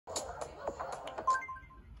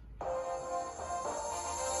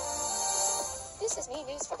This is me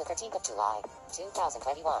news for the 13th of July,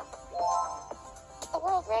 2021. A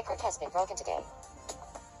world record has been broken today.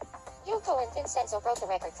 Yoko and Vincenzo broke the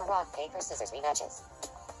record for rock, paper, scissors rematches.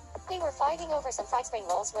 They were fighting over some fried spring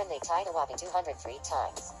rolls when they tied a whopping 203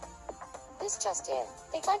 times. This just in.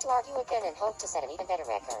 They plan to argue again and hope to set an even better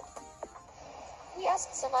record. We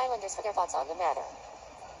asked some Islanders for their thoughts on the matter.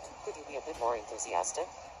 Could you be a bit more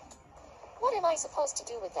enthusiastic? What am I supposed to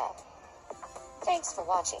do with that? Thanks for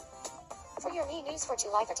watching. For your me news for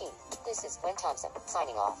July 13th, this is Gwen Thompson,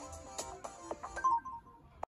 signing off.